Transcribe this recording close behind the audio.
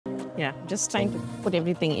Yeah, just trying to put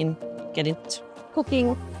everything in, get it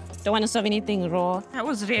cooking. Don't want to serve anything raw. I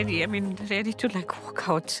was ready, ready to like walk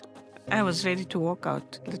out. I was ready to walk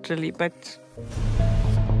out, literally, but...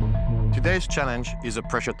 Today's challenge is a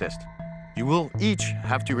pressure test. You will each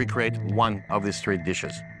have to recreate one of these 3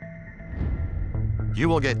 dishes. You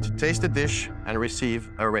will get to taste the dish and receive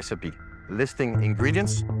a recipe, listing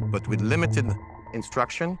ingredients, but with limited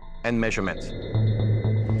instruction and measurements.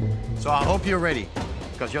 So I hope you're ready,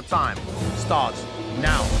 because your time starts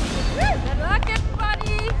now. Good luck,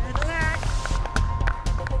 everybody! Good luck!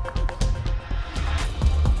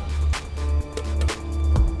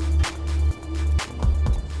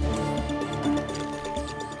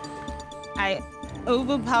 I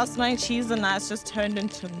overpassed my cheese and now it's just turned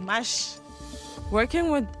into mush.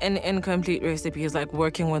 Working with an incomplete recipe is like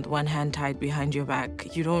working with one hand tied behind your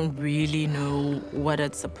back. You don't really know what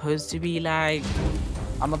it's supposed to be like.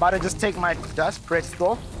 I'm about to just take my dust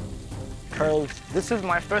pretzel, because this is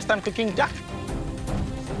my first time cooking duck.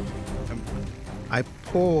 I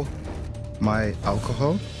pour my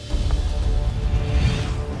alcohol.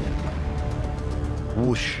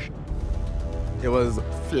 Whoosh. It was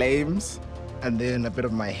flames, and then a bit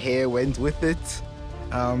of my hair went with it.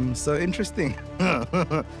 So interesting.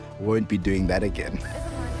 Won't be doing that again.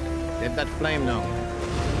 Let that flame know.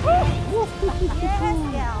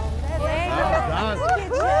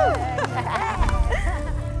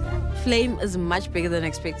 Flame is much bigger than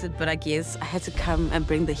expected, but I guess I had to come and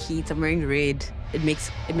bring the heat. I'm wearing red. It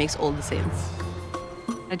makes all the sense.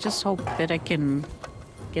 I just hope that I can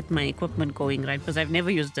get my equipment going, right? Because I've never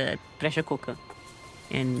used a pressure cooker.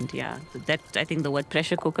 And yeah, I think the word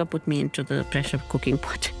pressure cooker put me into the pressure cooking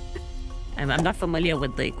pot. I'm not familiar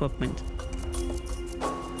with the equipment.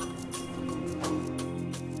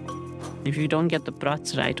 If you don't get the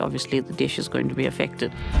broths right, obviously the dish is going to be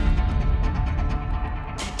affected.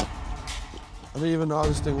 I don't even know how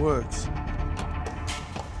this thing works.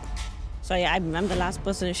 So yeah, I'm the last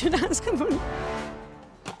person you should ask about.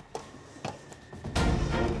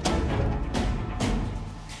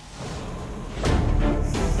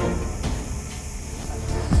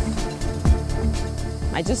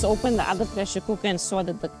 I just opened the other pressure cooker and saw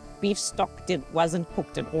that the beef stock wasn't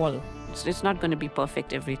cooked at all. It's not going to be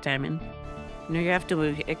perfect every time, and you have to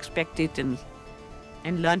expect it and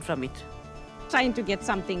learn from it. Trying to get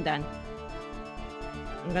something done.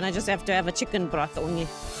 I'm gonna just have to have a chicken broth only.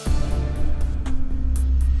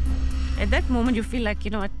 At that moment, you feel like,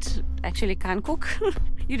 you know what, actually can't cook.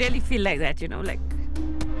 You really feel like that, you know, like.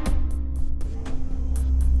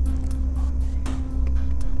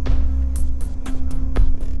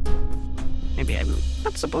 Maybe I'm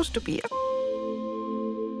not supposed to be here.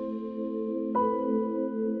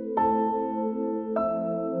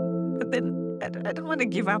 But then I don't want to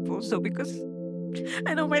give up also, because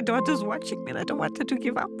I know my daughter's watching me and I don't want her to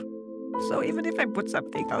give up. So even if I put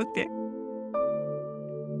something out there,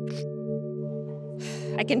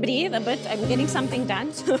 I can breathe a bit. I'm getting something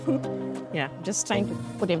done. So yeah, just trying to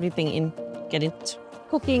put everything in, get it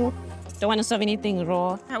cooking. Don't want to serve anything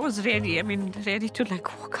raw. I was ready. Ready to like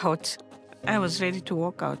walk out. I was ready to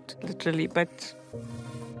walk out, literally, but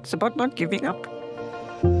it's about not giving up.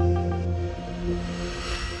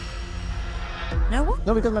 No?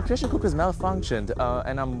 No, because my pressure cooker's malfunctioned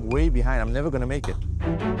and I'm way behind. I'm never gonna make it.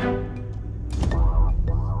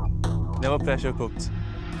 Never pressure cooked.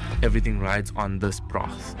 Everything rides on this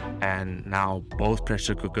broth, and now both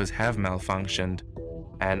pressure cookers have malfunctioned,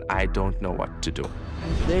 and I don't know what to do.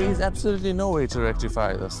 There is absolutely no way to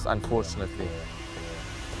rectify this, unfortunately.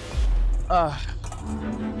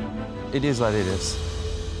 It is what it is.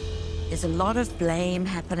 There's a lot of blame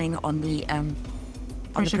happening on the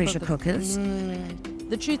pressure cookers.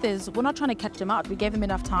 The truth is, we're not trying to catch them out. We gave them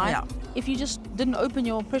enough time. Yeah. If you just didn't open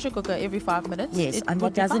your pressure cooker every 5 minutes, Yes, and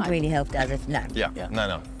what doesn't really help, does it? No. Yeah,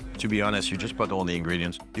 no. To be honest, you just put all the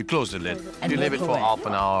ingredients, you close the lid, And you leave it walk for away. half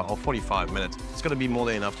an hour or 45 minutes. It's going to be more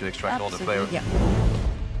than enough to extract all the flavor. Yeah.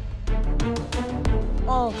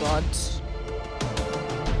 Oh, God.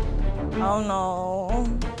 Oh, no.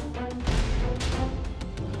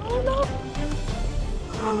 Oh, no.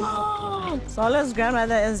 Oh, no. Sola's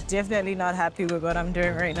grandmother is definitely not happy with what I'm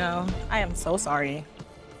doing right now. I am so sorry.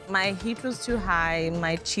 My heat was too high,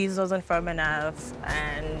 my cheese wasn't firm enough,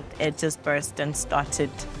 and it just burst and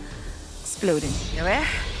started exploding. You know?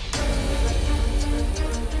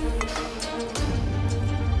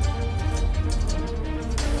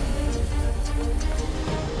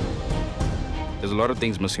 There's a lot of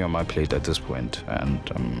things missing on my plate at this point, and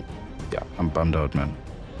yeah, I'm bummed out, man.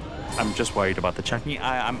 I'm just worried about the chutney.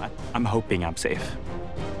 I'm hoping I'm safe.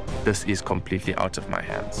 This is completely out of my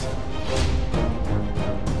hands.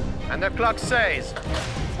 And And the clock says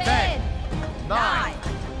 10, 9,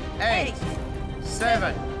 8,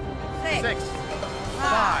 7, 6,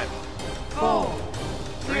 5, 4,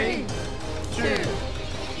 3, 2,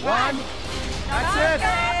 1. That's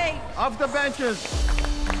it. Off the benches.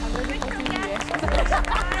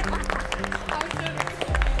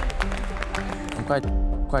 I'm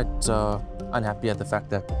quite unhappy at the fact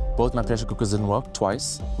that both my pressure cookers didn't work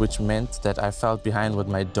twice, which meant that I fell behind with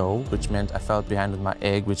my dough, which meant I fell behind with my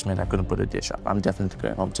egg, which meant I couldn't put a dish up. I'm definitely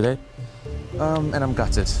going home today, and I'm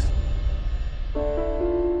gutted.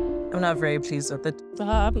 I'm not very pleased with it.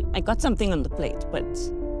 I got something on the plate, but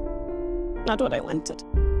not what I wanted.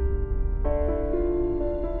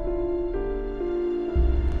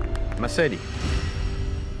 Mercedes.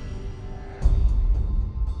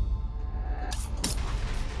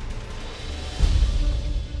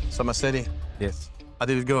 So, Mercedes, Yes. how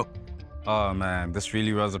did it go? Oh man, this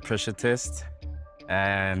really was a pressure test.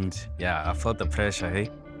 And yeah, I felt the pressure,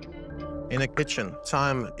 hey? In a kitchen,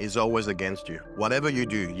 time is always against you. Whatever you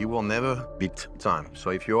do, you will never beat time.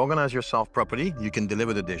 So if you organize yourself properly, you can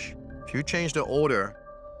deliver the dish. If you change the order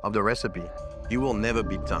of the recipe, you will never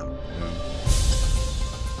beat time.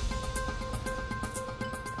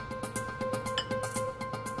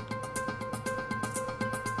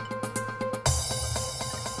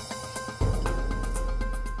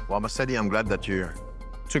 Well, Mercedes, I'm glad that you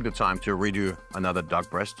took the time to redo another duck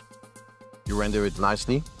breast. You render it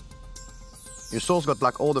nicely. Your sauce got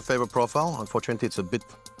like all the flavor profile. Unfortunately, it's a bit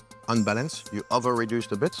unbalanced. You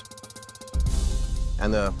over-reduced a bit.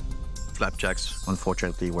 And the flapjacks,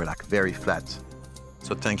 unfortunately, were like very flat.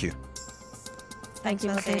 So thank you. Thank you,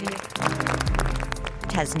 Mercedes.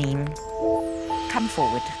 Tasnim, come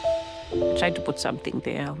forward. I tried to put something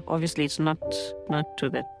there. Obviously, it's not to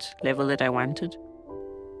that level that I wanted.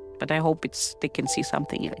 But I hope they can see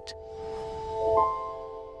something in it.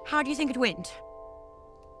 How do you think it went?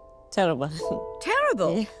 Terrible.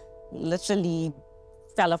 Terrible? Yeah. Literally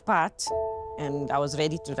fell apart, and I was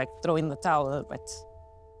ready to like throw in the towel, but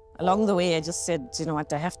along the way I just said, you know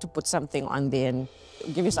what, I have to put something on there and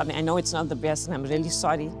give you something. I know it's not the best, and I'm really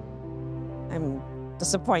sorry. I'm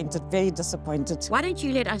disappointed, very disappointed. Why don't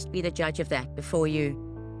you let us be the judge of that before you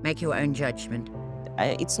make your own judgment?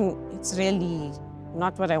 It's really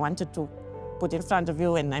not what I wanted to put in front of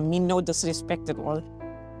you, and I mean no disrespect at all,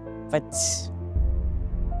 but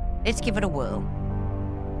let's give it a whirl.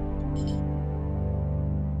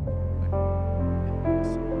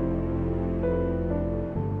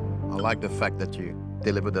 I like the fact that you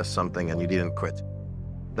delivered us something and you didn't quit.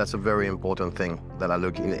 That's a very important thing that I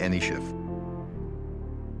look in any chef.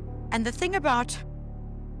 And the thing about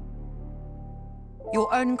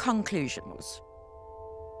your own conclusions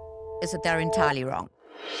is that they're entirely wrong.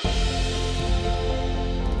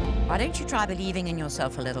 Why don't you try believing in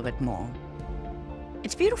yourself a little bit more?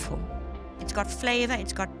 It's beautiful. It's got flavor,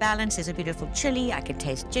 it's got balance, there's a beautiful chili, I can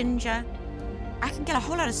taste ginger. I can get a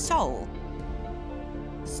whole lot of soul.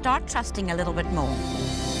 Start trusting a little bit more.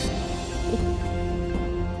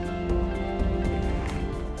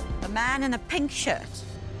 The man in the pink shirt.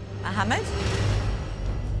 Mohammed?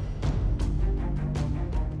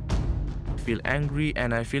 I feel angry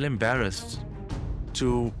and I feel embarrassed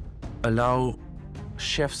to allow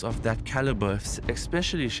chefs of that caliber,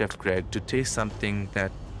 especially Chef Greg, to taste something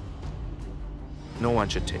that no one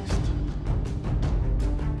should taste.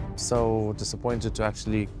 So disappointed to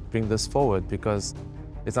actually bring this forward because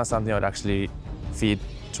it's not something I would actually feed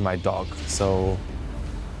to my dog. So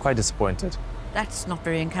quite disappointed. That's not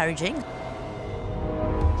very encouraging.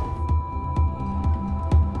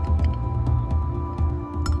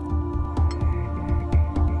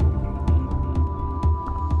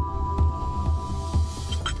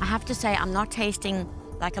 I have to say, I'm not tasting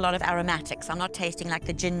like a lot of aromatics. I'm not tasting like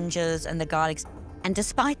the gingers and the garlics. And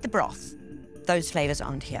despite the broth, those flavors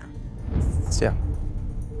aren't here. Yeah.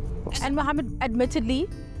 And Mohammed, admittedly,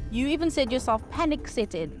 you even said yourself panic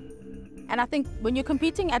set in. And I think when you're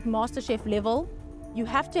competing at MasterChef level, you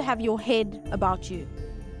have to have your head about you.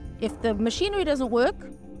 If the machinery doesn't work,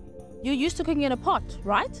 you're used to cooking in a pot,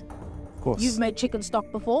 right? Of course. You've made chicken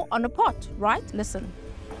stock before on a pot, right? Listen.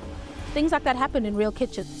 Things like that happen in real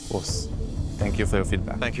kitchens. Of course. Thank you for your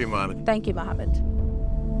feedback. Thank you, Mohammed. Thank you, Mohammed.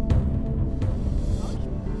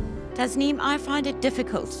 Tasnim, I find it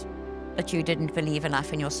difficult that you didn't believe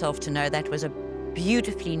enough in yourself to know that was a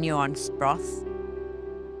beautifully nuanced broth.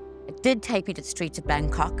 It did take me to the streets of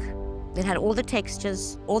Bangkok. It had all the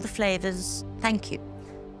textures, all the flavors. Thank you.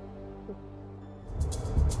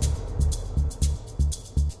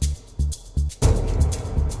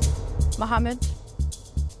 Mohammed,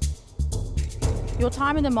 your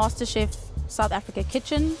time in the MasterChef South Africa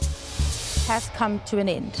kitchen has come to an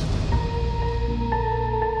end.